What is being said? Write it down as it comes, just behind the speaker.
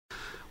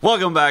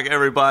Welcome back,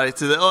 everybody,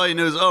 to the OA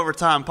News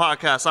Overtime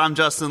Podcast. I'm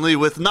Justin Lee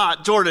with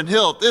not Jordan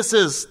Hill. This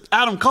is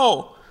Adam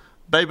Cole.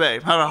 Babe, I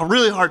had a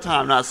really hard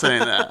time not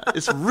saying that.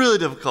 It's really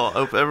difficult. I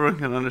hope everyone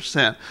can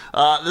understand.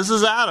 This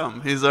is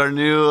Adam. He's our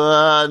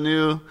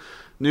new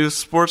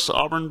sports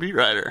Auburn beat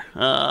writer.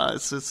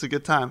 It's a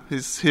good time.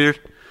 He's here.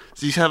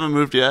 So you haven't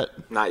moved yet?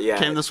 Not yet.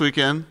 Came this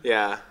weekend?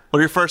 Yeah. What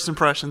are your first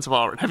impressions of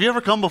Auburn? Have you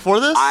ever come before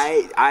this?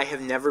 I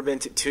have never been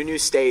to two new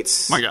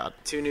states. My God.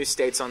 2 new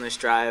states on this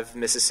drive,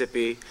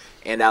 Mississippi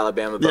and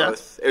Alabama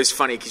both. Yeah. It was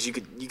funny because you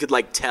could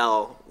like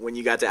tell when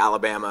you got to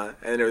Alabama,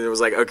 and it was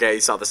like, okay,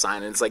 you saw the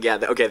sign, and it's like, yeah,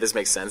 okay, this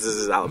makes sense. This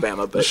is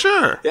Alabama. But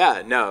sure.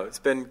 Yeah, no, it's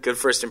been good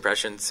first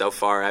impression so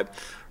far. I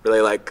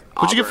really like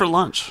Auburn. What'd you get for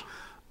lunch?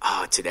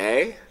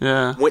 Today?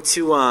 Yeah. Went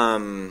to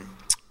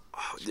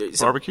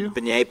barbecue?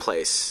 Beignet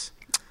place.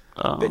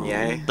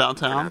 Beignet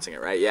downtown. Pronouncing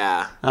it right,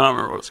 yeah. I don't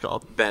remember what it's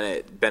called.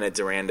 Bennett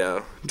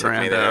Durando took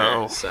me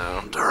there.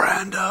 So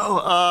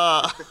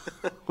Durando.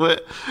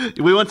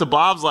 We went to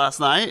Bob's last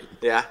night.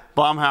 Yeah.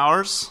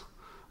 Baumhauer's.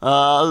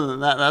 Other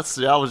than that, those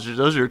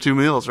are your 2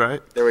 meals,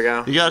 right? There we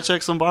go. You gotta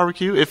check some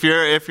barbecue. If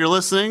you're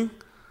listening,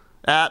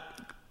 at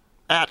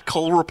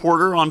Cole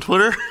Reporter on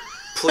Twitter.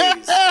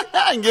 Please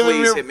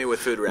hit me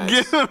with food recs.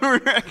 Give him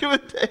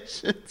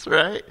recommendations,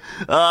 right?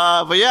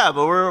 But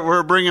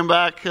we're bringing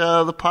back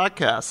the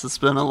podcast. It's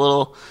been a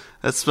little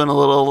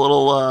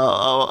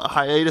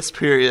hiatus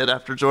period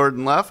after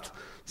Jordan left,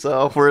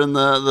 so we're in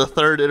the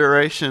third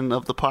iteration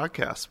of the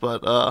podcast.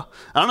 But I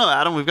don't know,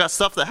 Adam. We've got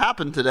stuff that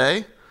happened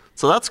today,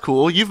 so that's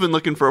cool. You've been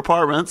looking for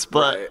apartments,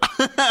 but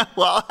right.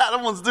 While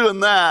Adam was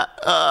doing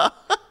that,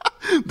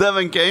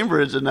 Devin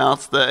Cambridge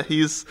announced that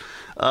he's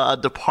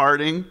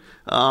departing.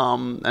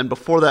 And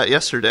before that,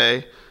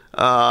 yesterday,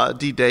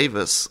 D.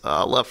 Davis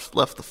left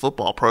the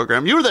football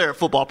program. You were there at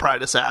football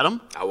practice, Adam.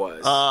 I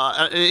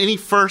was. Any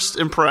first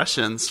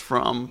impressions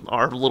from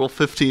our little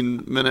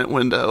 15-minute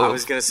window? I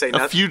was going to say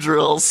a few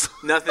drills.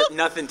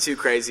 Nothing too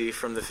crazy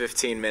from the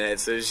 15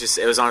 minutes. It was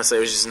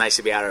just nice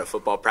to be out at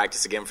football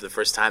practice again for the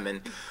first time,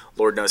 and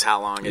Lord knows how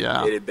long it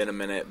had been a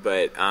minute.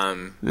 But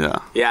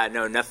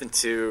nothing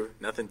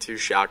too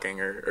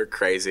shocking or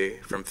crazy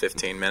from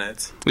 15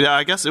 minutes. Yeah,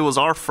 I guess it was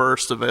our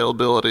first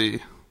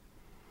availability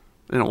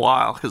in a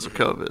while because of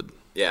COVID.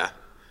 Yeah.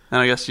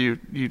 And I guess you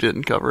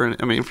didn't cover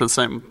it. I mean, for the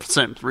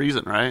same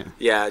reason, right?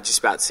 Yeah, just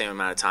about the same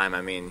amount of time.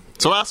 I mean,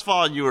 so last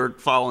fall you were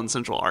following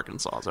Central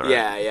Arkansas, is that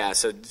right? Yeah.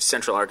 So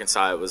Central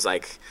Arkansas, it was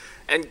like,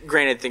 and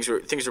granted, things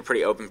were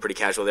pretty open, pretty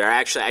casual there.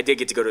 I did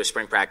get to go to a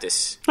spring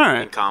practice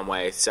in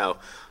Conway. So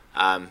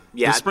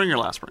this spring or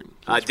last spring?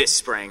 This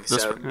spring.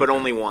 This spring, but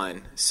only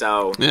one.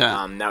 So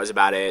that was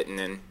about it. And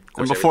then of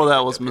course, before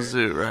that was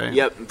Mizzou, right?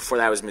 Yep. Before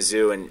that was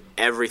Mizzou, and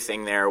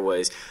everything there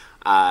was.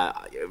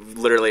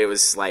 Literally, it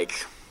was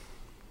like,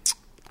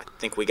 I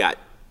think we got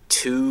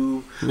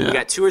 2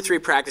 or 3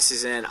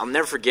 practices in. I'll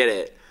never forget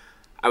it.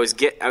 I was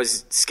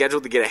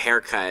scheduled to get a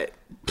haircut,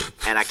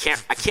 and I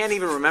can't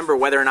even remember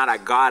whether or not I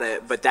got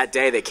it. But that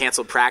day they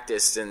canceled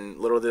practice, and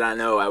little did I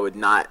know I would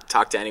not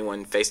talk to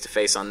anyone face to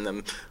face on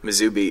the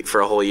Mizzou beat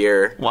for a whole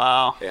year.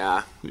 Wow.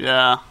 Yeah.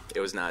 It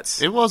was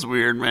nuts. It was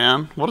weird,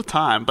 man. What a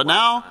time. But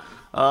now.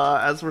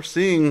 As we're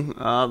seeing,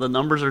 the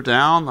numbers are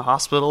down. The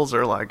hospitals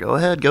are like, go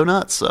ahead, go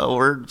nuts. So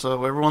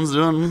everyone's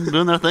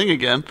doing their thing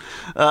again.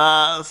 We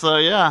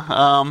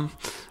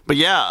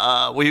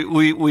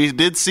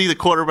did see the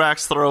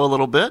quarterbacks throw a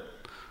little bit.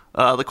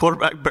 The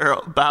quarterback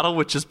battle,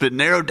 which has been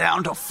narrowed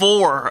down to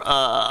 4.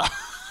 I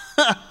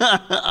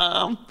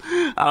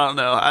don't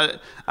know.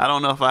 I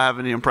don't know if I have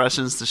any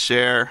impressions to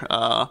share.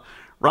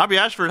 Robbie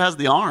Ashford has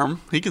the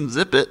arm. He can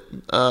zip it.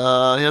 He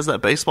has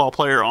that baseball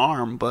player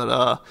arm,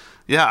 but.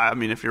 Yeah, I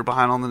mean, if you're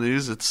behind on the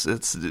news,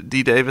 it's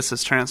D. Davis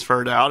has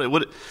transferred out. It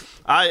would,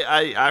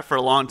 I for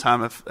a long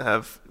time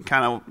have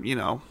kind of,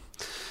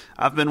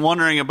 I've been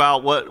wondering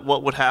about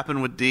what would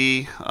happen with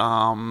D.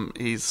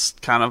 He's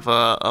kind of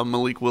a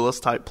Malik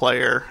Willis type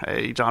player,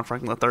 a John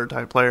Franklin III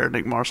type player,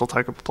 Nick Marshall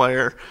type of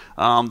player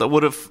that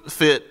would have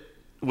fit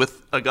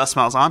with a Gus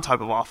Malzahn type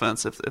of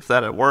offense if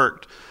that had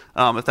worked.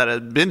 If that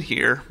had been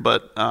here,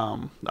 but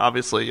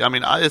obviously, I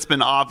mean, it's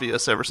been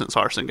obvious ever since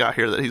Harsin got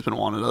here that he's been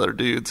wanting other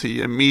dudes. He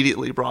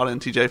immediately brought in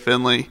TJ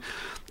Finley.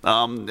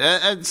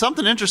 And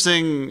something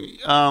interesting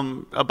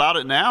about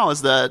it now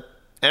is that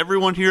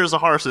everyone here is a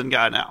Harsin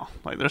guy now.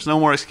 Like, there's no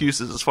more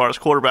excuses as far as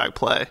quarterback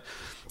play.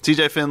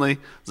 TJ Finley,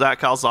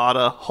 Zach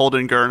Calzada,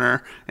 Holden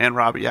Geriner, and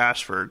Robbie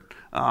Ashford.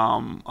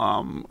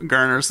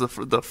 Gerner's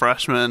the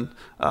freshman.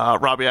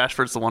 Robbie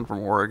Ashford's the one from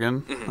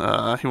Oregon.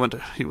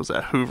 He was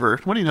at Hoover.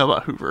 What do you know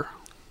about Hoover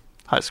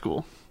High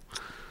School?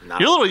 You're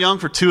a little young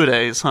for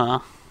two-a-days, huh?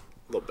 A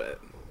little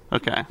bit.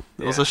 Okay.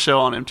 It was a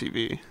show on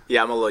MTV.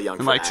 Yeah, I'm a little young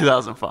for that. In like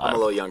 2005. I'm a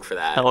little young for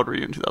that. How old were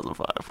you in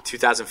 2005?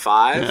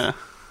 2005? Yeah.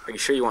 Are you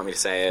sure you want me to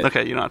say it?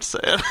 Okay, you don't have to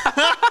say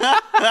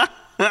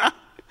it.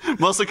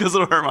 Mostly because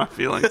it'll hurt my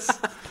feelings.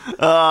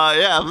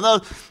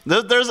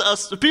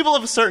 There's people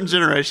of a certain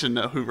generation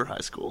know Hoover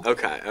High School.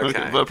 Okay,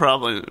 but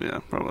probably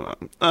not.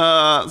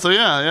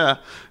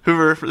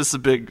 Hoover is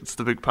it's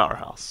the big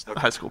powerhouse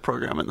high school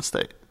program in the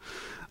state.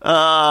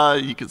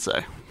 You could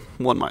say.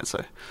 One might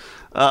say.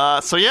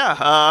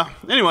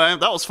 Anyway,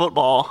 that was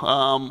football.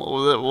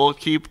 We'll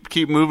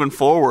keep moving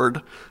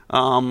forward.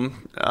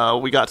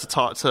 We got to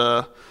talk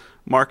to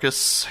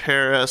Marcus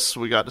Harris.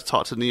 We got to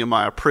talk to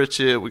Nehemiah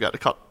Pritchett. We got to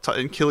talk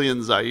to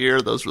Killian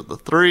Zaire. Those were the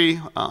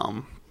three.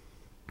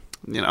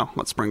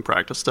 What spring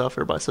practice stuff.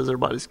 Everybody says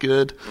everybody's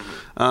good.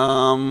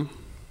 Man,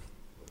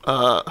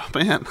 I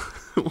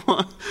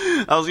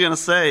was gonna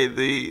say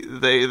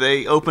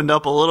they opened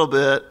up a little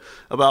bit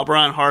about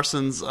Brian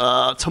Harson's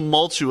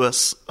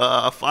tumultuous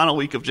final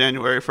week of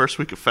January, first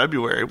week of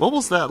February. What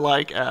was that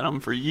like, Adam,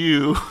 for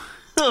you?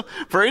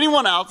 For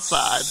anyone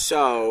outside,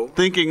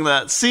 thinking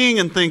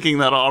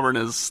that Auburn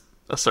is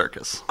a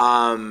circus.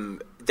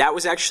 That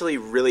was actually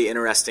really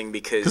interesting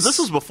because this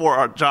was before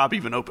our job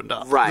even opened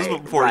up. Right. This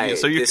was before right. You.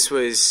 So this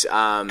was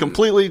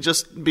completely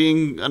just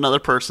being another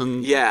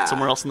person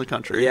somewhere else in the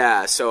country.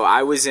 Yeah. So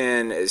I was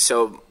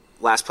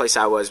last place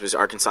I was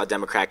Arkansas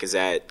Democrat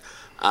Gazette,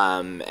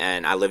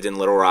 and I lived in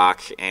Little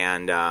Rock.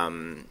 And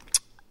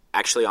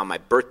actually on my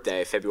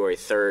birthday, February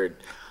 3rd,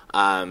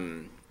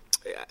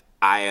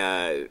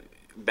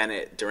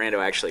 Bennett Durando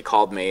actually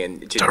called me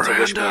and to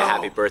wish me a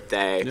happy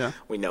birthday. Yeah.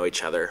 We know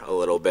each other a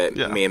little bit,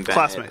 me and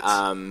Bennett.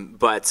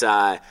 Classmates.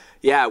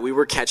 We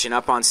were catching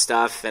up on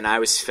stuff, and I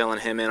was filling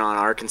him in on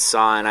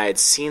Arkansas, and I had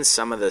seen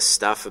some of the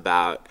stuff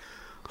about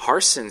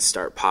Harsin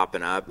start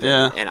popping up,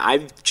 and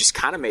I just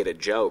kind of made a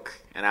joke.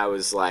 And I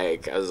was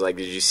like, did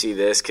you see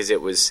this?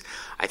 Because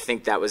I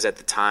think that was at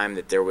the time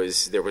that there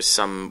was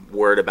some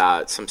word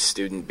about some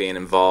student being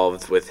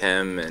involved with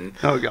him, and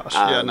oh gosh,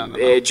 no.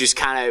 It just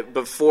kind of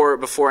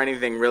before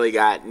anything really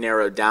got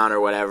narrowed down or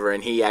whatever.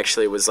 And he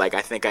actually was like,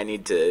 I think I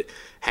need to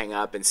hang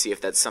up and see if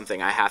that's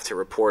something I have to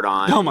report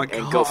on. Oh my God.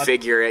 And go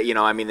figure it.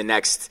 The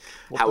next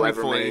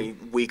however many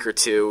week or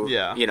two.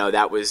 Yeah.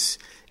 That was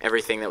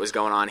everything that was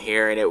going on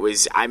here, and it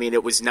was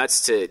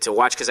nuts to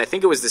watch, because I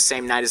think it was the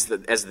same night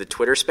as the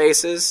Twitter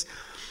Spaces.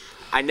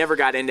 I never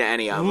got into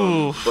any of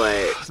them,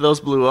 but those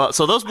blew up.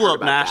 So those blew up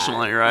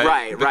nationally,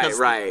 right?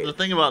 Right. The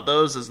thing about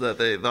those is that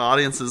the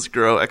audiences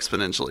grow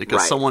exponentially,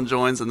 because someone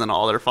joins and then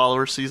all their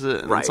followers sees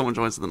it, and then someone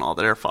joins and then all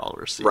their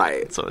followers see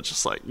it. So it's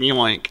just like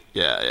yoink,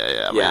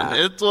 yeah, man.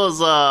 It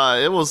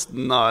was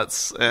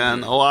nuts,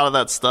 and a lot of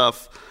that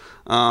stuff.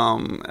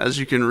 As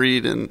you can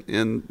read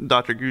in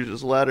Dr.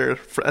 Guja's letter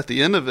at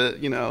the end of it,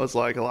 it's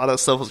like a lot of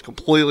stuff was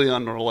completely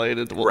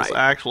unrelated to what was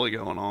actually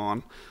going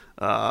on.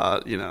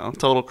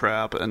 Total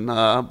crap. And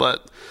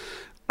but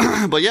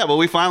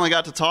we finally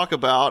got to talk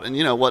about, and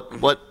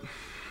what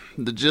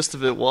the gist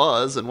of it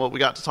was, and what we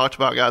got to talk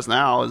about, guys,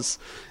 now is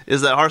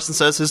that Harsin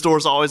says his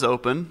door's always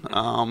open.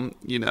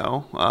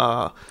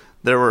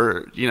 There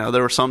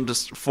were some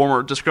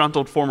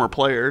disgruntled former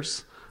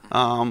players.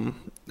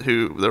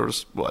 Who there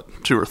was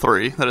two or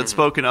three that had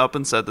spoken up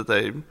and said that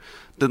they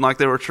didn't like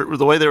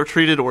the way they were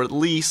treated, or at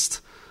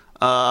least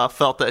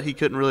felt that he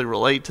couldn't really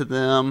relate to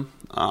them.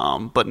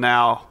 But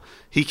now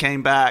he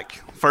came back.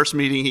 First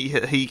meeting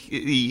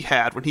he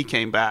had when he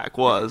came back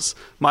was,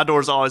 my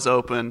door's always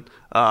open.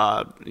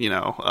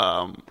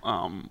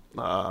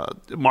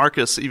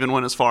 Marcus even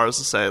went as far as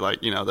to say,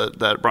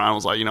 that Brian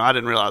was like, I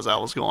didn't realize that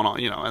was going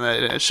on,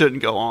 and it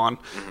shouldn't go on.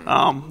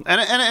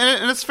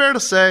 And it's fair to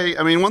say,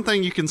 one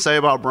thing you can say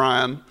about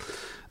Brian,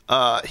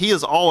 he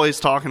is always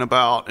talking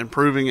about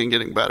improving and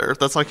getting better.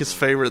 That's like his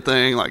favorite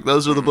thing. Like,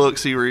 those are the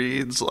books he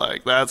reads.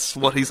 Like, that's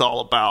what he's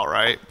all about,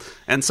 right?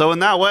 And so in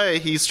that way,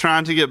 he's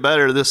trying to get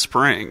better this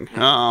spring.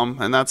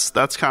 And that's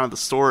kind of the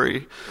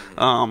story,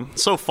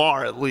 so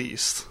far at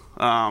least.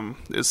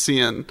 Is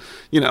seeing,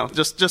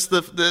 just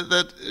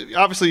that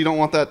obviously you don't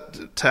want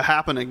that to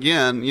happen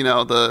again.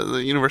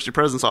 The University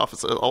President's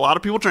Office, a lot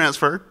of people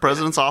transferred.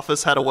 President's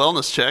Office had a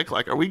wellness check,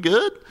 like, are we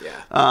good?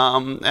 Yeah.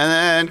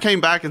 And came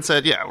back and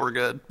said, yeah, we're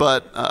good.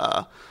 But,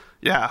 I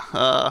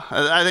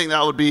think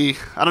that would be,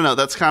 I don't know,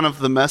 that's kind of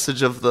the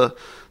message of the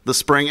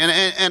spring.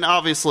 And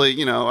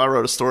obviously, I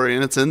wrote a story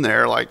and it's in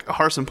there, like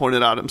Harsin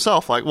pointed out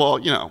himself, like, well,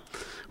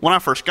 when I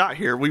first got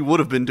here, we would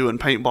have been doing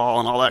paintball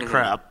and all that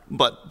crap,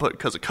 but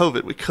because of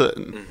COVID, we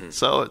couldn't.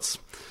 So it's,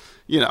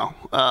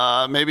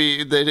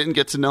 maybe they didn't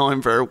get to know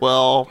him very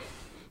well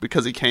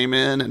because he came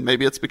in, and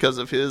maybe it's because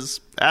of his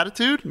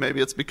attitude.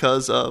 Maybe it's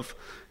because of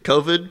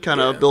COVID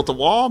kind of built a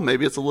wall.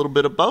 Maybe it's a little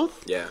bit of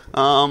both. Yeah.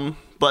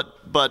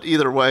 But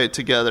either way,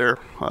 together,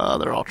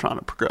 they're all trying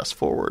to progress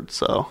forward.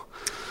 So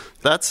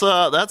that's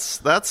how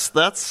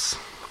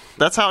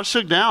it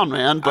shook down,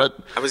 man. But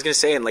I was going to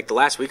say, in like the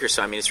last week or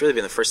so, it's really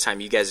been the first time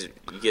you guys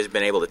have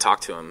been able to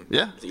talk to him.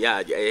 Yeah.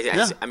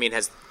 Has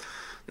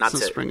not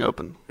since to spring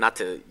open, not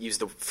to use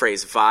the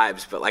phrase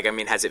vibes, but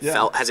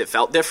has it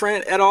felt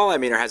different at all?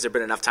 Or has there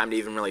been enough time to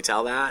even really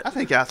tell that? I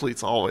think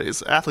athletes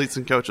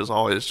and coaches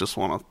always just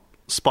want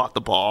to spot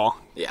the ball.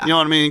 Yeah. You know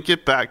what I mean?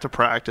 Get back to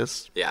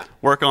practice. Yeah.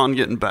 Work on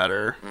getting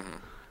better.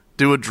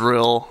 Do a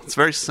drill. It's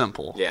very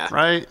simple. Yeah.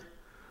 Right.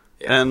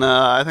 Yeah. And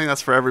I think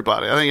that's for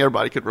everybody. I think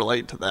everybody could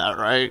relate to that,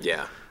 right?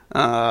 Yeah.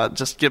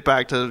 just get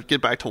back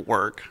to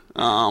work.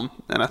 And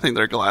I think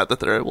they're glad that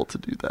they're able to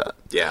do that.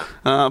 Yeah.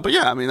 But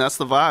yeah, I mean, that's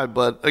the vibe.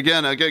 But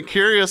again,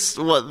 curious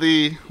what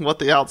the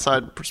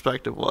outside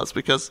perspective was,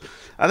 because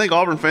I think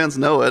Auburn fans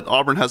know it.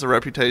 Auburn has a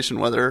reputation,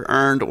 whether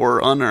earned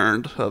or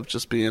unearned, of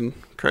just being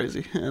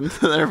crazy, and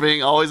there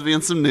always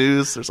being some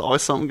news. There's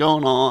always something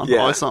going on,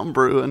 always something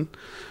brewing,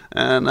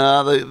 and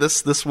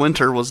this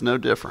winter was no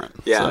different.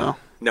 Yeah. So.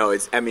 No,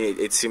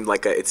 it seemed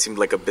like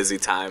a busy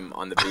time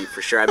on the beat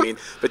for sure. I mean,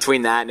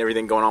 between that and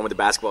everything going on with the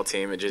basketball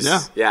team, it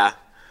just Yeah.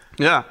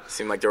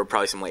 seemed like there were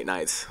probably some late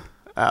nights.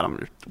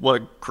 Adam,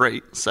 what a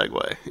great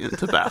segue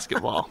into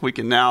basketball. We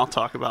can now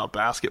talk about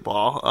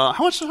basketball.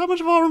 How much of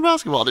Auburn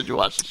basketball did you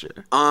watch this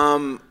year?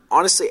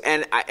 Honestly,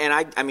 and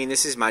I mean,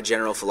 this is my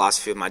general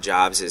philosophy of my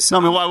jobs is. No,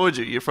 I mean, why would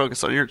you? You're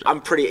focused on your job.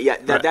 I'm pretty. Yeah,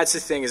 that's the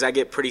thing is I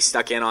get pretty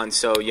stuck in on.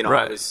 So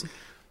I was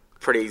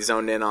pretty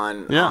zoned in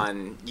on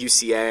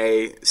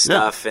UCA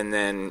stuff and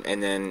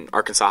then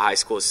Arkansas high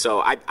school.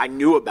 So I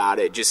knew about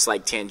it just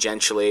like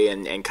tangentially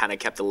and kind of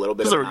kept a little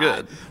bit of an eye.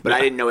 Good. But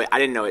I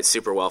didn't know it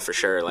super well for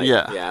sure. Like,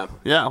 yeah.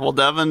 Well,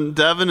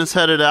 Devin is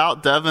headed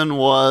out. Devin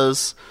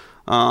was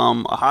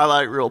a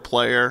highlight reel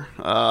player,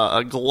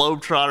 a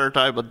globetrotter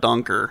type of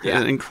dunker.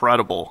 Yeah.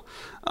 Incredible.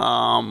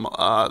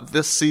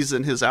 This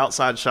season, his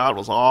outside shot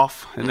was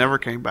off. It never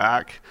came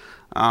back.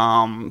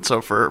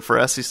 So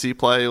for SEC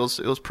play, it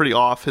was pretty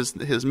off.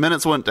 His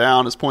minutes went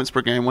down, his points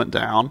per game went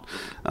down,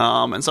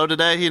 and so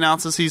today he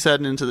announces he's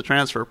heading into the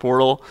transfer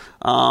portal.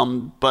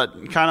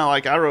 But kind of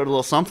like I wrote a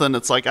little something.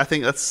 It's like I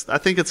think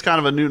it's kind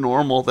of a new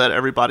normal that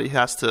everybody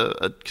has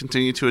to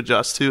continue to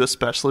adjust to,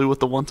 especially with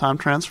the one-time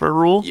transfer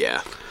rule.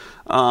 Yeah.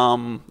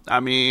 I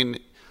mean,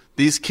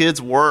 these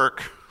kids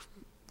work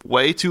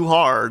way too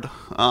hard,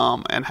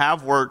 and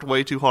have worked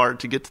way too hard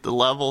to get to the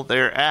level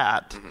they're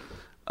at. Mm-hmm.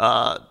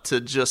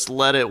 To just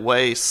let it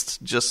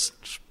waste just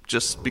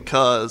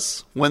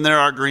because when there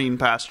are green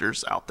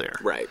pastures out there.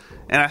 Right.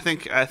 And I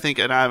think,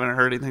 and I haven't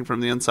heard anything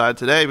from the inside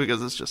today because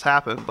this just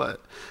happened,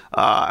 but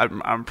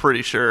I'm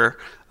pretty sure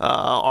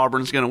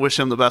Auburn's going to wish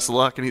him the best of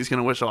luck, and he's going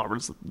to wish Auburn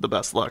the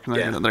best of luck, and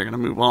they're going to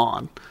move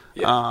on.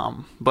 Yeah.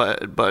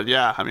 But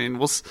yeah, I mean,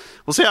 we'll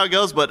see how it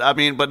goes. But I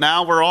mean, but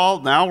now we're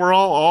all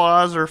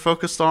eyes are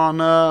focused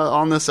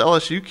on this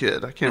LSU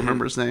kid. I can't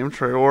remember his name,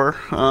 Traore.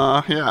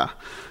 Yeah.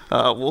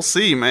 We'll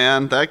see,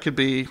 man. That could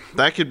be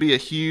a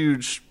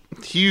huge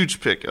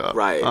pickup.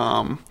 Right.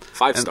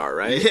 5-star,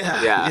 right?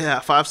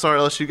 Yeah. 5-star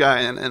LSU guy,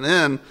 and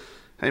then,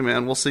 hey,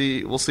 man, we'll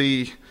see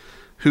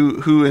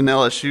who in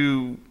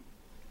LSU.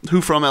 Who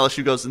from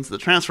LSU goes into the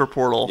transfer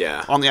portal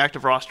on the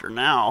active roster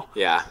now?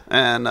 Yeah,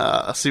 and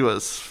see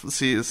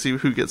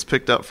who gets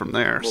picked up from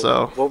there. Well,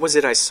 so what was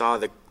it I saw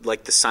the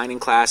signing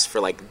class for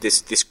like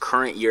this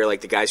current year, like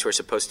the guys who are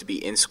supposed to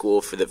be in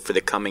school for the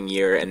coming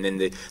year, and then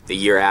the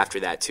year after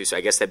that too. So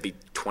I guess that'd be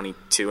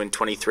 22 and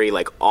 23.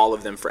 Like all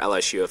of them for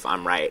LSU, if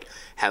I'm right,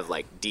 have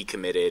like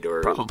decommitted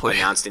or probably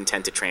announced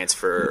intent to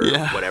transfer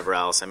or whatever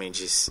else. I mean,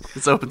 just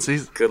it's open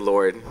season. Good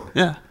Lord.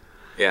 Yeah.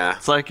 Yeah,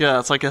 it's like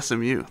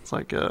SMU. It's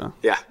like the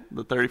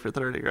 30 for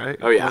 30, right?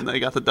 Oh yeah, when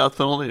they got the death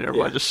penalty, and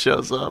everybody just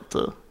shows up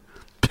to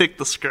pick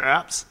the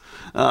scraps.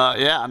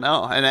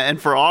 And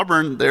for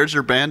Auburn, there's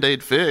your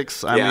Band-Aid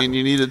fix. I mean,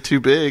 you needed 2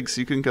 bigs,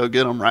 you can go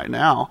get them right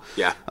now.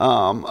 Yeah.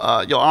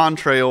 Yohan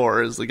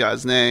Traore is the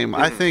guy's name.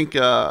 I think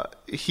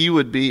he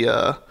would be.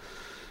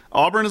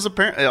 Auburn's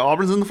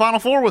in the Final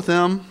Four with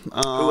him.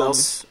 Who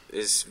else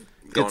is?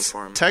 It's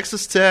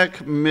Texas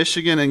Tech,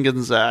 Michigan, and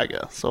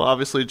Gonzaga. So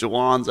obviously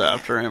Jawan's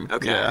after him.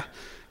 Okay. Yeah.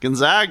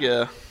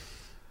 Gonzaga,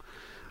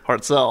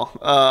 hard sell.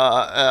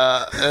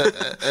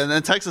 And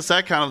then Texas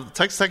Tech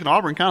and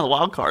Auburn kind of the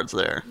wild cards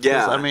there.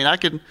 Yeah. I mean,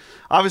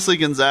 obviously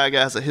Gonzaga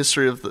has a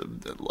history of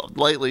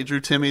lately Drew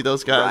Timme,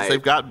 those guys,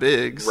 they've got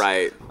bigs.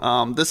 Right.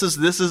 This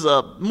is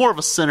a more of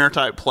a center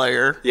type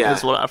player. Yeah.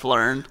 Is what I've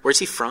learned. Where's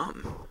he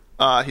from?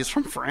 He's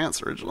from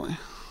France originally.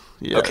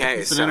 Yeah, okay,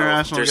 he's an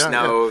international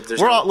guy.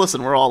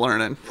 We're all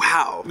learning.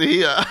 Wow.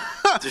 Yeah.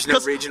 There's no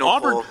regional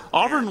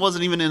Auburn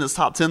wasn't even in his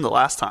top 10 the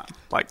last time.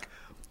 Like,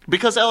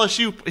 because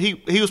LSU,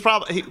 he was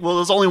probably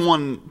there's only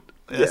one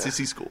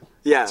SEC school.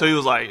 Yeah. So he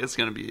was like, it's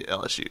going to be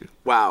LSU.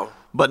 Wow.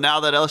 But now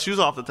that LSU's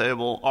off the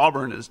table,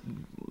 Auburn is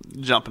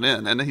jumping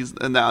in, and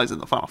now he's in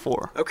the Final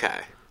Four. Okay.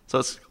 So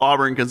it's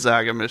Auburn,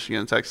 Gonzaga,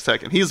 Michigan, Texas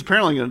Tech, and he's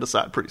apparently going to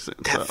decide pretty soon.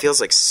 That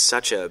feels like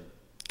such a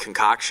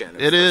concoction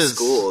of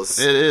schools.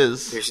 It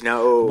is. There's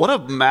no... What a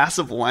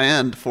massive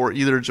land for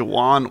either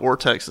Jawan or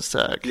Texas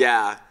Tech.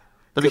 Yeah.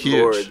 That'd be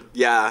huge. Lord.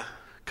 Yeah.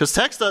 Because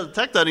Tech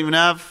doesn't even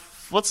have...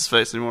 What's his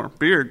face anymore?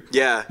 Beard.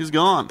 Yeah. He's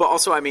gone. But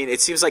also, I mean, it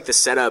seems like the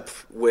setup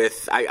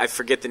with... I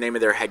forget the name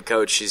of their head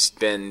coach. Has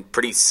been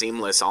pretty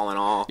seamless all in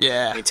all.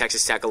 Yeah. I mean,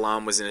 Texas Tech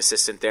alum was an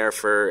assistant there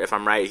for... If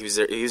I'm right, he was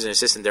an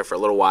assistant there for a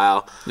little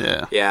while.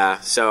 Yeah.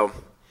 Yeah. So...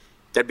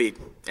 That'd be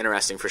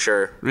interesting for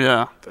sure.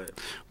 Yeah. But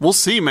we'll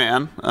see,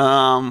 man.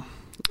 And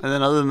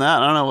then other than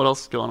that, I don't know what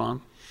else is going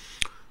on.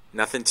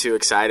 Nothing too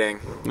exciting.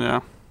 Yeah.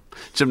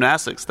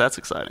 Gymnastics, that's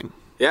exciting.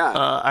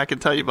 Yeah. I can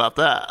tell you about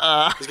that.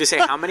 I was going to say,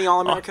 how many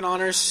All-American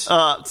honors?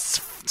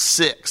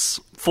 6.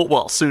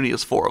 SUNY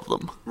is 4 of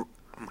them. Oh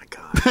my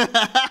God.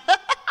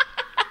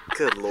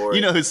 Good Lord.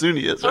 You know who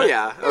SUNY is,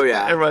 right? Oh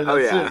yeah. Everybody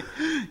knows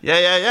SUNY.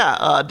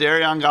 Yeah.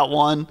 Darion got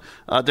 1.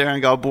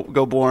 Darion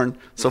Goborn.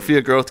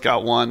 Sophia Groth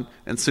got 1.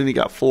 And SUNY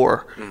got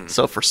 4.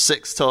 So for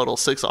 6 total,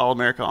 6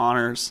 All-America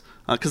honors.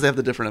 Because they have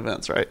the different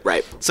events, right?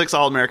 Right. 6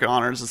 All-America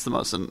honors is the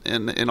most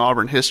in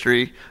Auburn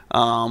history.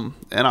 And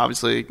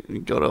obviously,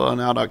 go to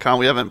onow.com.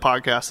 We haven't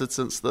podcasted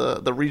since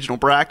the regional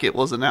bracket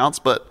was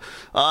announced. But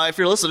if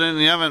you're listening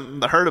and you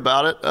haven't heard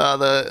about it,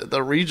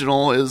 the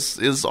regional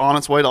is on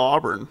its way to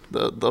Auburn.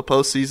 The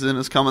postseason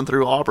is coming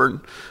through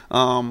Auburn.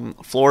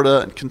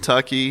 Florida and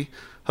Kentucky,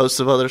 hosts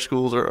of other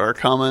schools are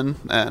coming.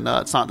 And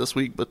it's not this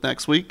week, but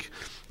next week.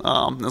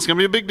 It's going to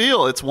be a big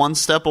deal. It's one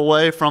step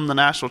away from the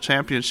national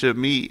championship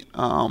meet.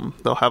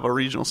 They'll have a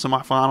regional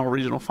semifinal,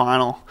 regional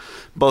final,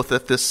 both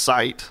at this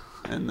site,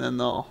 and then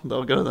they'll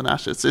go to the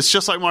national. It's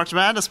just like March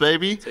Madness,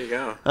 baby. There you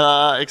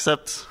go.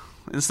 Except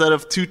instead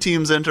of 2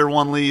 teams enter,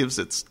 1 leaves,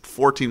 it's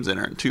 4 teams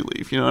enter and 2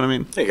 leave. You know what I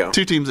mean? There you go.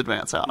 2 teams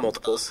advance out.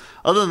 Multiples.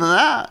 Other than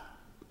that,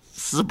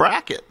 this is a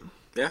bracket.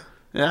 Yeah.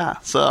 Yeah,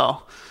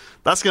 so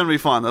that's going to be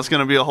fun. That's going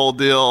to be a whole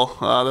deal.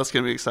 That's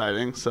going to be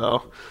exciting.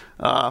 So,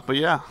 but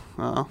yeah.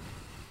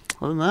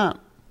 Other than that,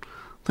 I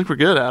think we're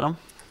good, Adam.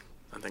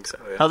 I think so,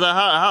 yeah. How's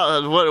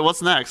that?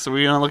 What's next? Are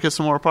we going to look at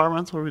some more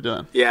apartments? What are we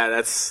doing? Yeah,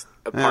 that's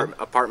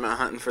apartment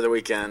hunting for the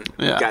weekend.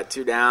 Yeah. Got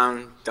 2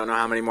 down. Don't know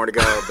how many more to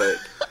go, but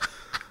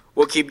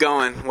we'll keep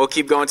going. We'll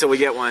keep going until we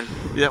get one.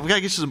 Yeah, we got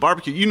to get you some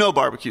barbecue. You know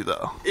barbecue,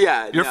 though.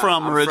 Yeah.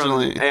 I'm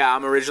originally.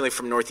 I'm originally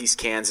from Northeast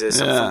Kansas.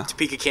 Yeah. I'm from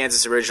Topeka,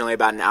 Kansas originally,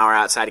 about an hour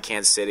outside of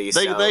Kansas City.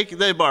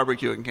 They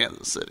barbecue in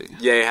Kansas City.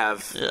 Yeah, they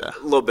have a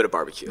little bit of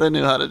barbecue. They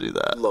knew how to do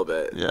that. A little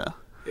bit. Yeah.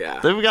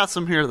 Yeah. They've got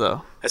some here,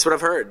 though. That's what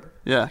I've heard.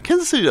 Yeah.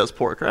 Kansas City does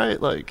pork, right?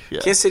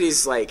 Kansas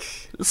City's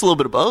it's a little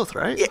bit of both,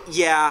 right?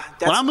 Yeah.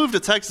 When I moved to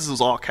Texas, it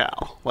was all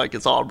cow.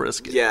 It's all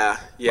brisket. Yeah.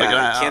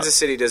 Kansas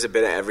City does a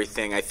bit of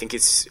everything. I think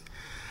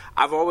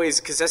I've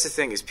always, because that's the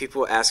thing, is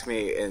people ask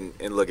me, and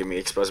look at me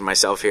exposing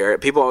myself here,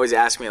 people always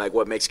ask me,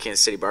 what makes Kansas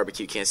City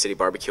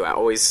barbecue? I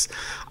always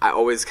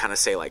kind of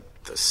say,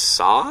 the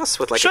sauce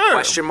with, a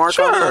question mark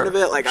on the end of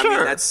it. I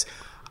mean,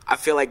 I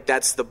feel like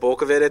that's the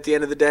bulk of it at the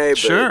end of the day,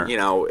 but,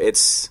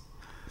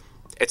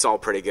 it's all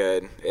pretty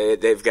good.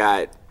 They've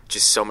got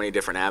just so many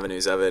different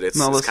avenues of it. It's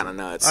kind of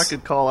nuts. I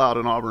could call out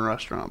an Auburn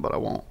restaurant, but I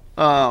won't.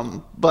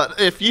 But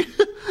if you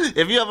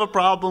have a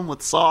problem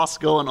with sauce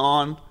going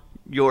on,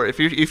 you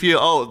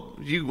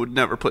would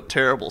never put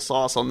terrible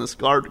sauce on this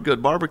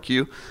good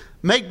barbecue,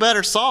 make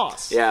better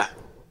sauce. Yeah.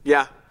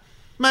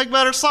 Make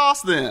better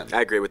sauce then.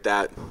 I agree with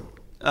that.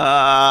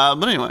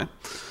 But anyway,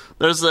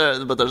 there's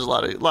a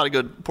lot of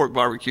good pork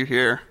barbecue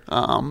here.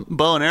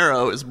 Bow and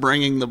Arrow is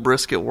bringing the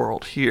brisket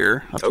world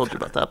here. I told you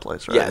about that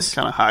place, right? Yes. It's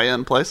kind of high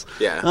end place.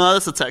 Yeah.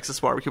 That's a Texas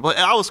barbecue place.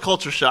 I was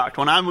culture shocked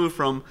when I moved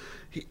from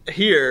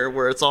here,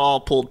 where it's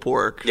all pulled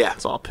pork. Yeah.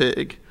 It's all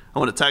pig. I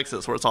went to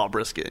Texas, where it's all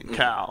brisket and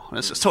cow, and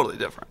it's just totally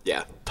different.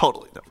 Yeah.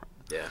 Totally different.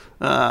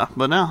 Yeah.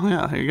 But now,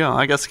 here you go.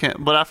 I guess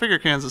but I figure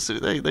Kansas City,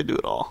 they do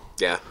it all.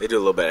 Yeah, they do a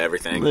little bit of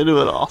everything. They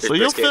do it all. So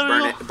you'll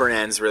fit burn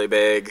end's really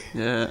big.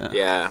 Yeah.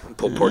 Yeah.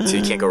 Pulled pork too.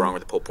 You can't go wrong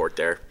with the pulled pork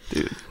there.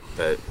 Dude.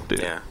 But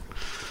yeah.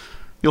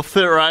 You'll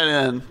fit right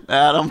in,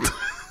 Adam.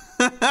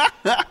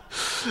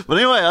 But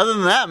anyway, other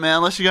than that, man,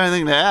 unless you got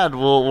anything to add,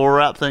 we'll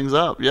wrap things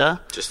up. Yeah.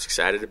 Just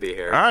excited to be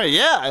here. All right,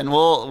 yeah, and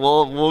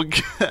we'll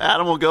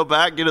Adam will go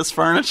back, get his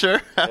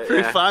furniture after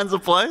he finds a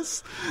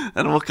place,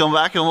 and we'll come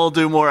back and we'll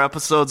do more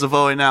episodes of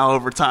OA Now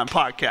Overtime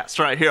Podcast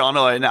right here on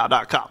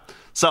OANow.com.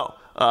 So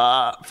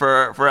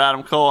for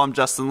Adam Cole, I'm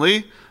Justin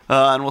Lee,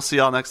 and we'll see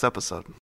y'all next episode.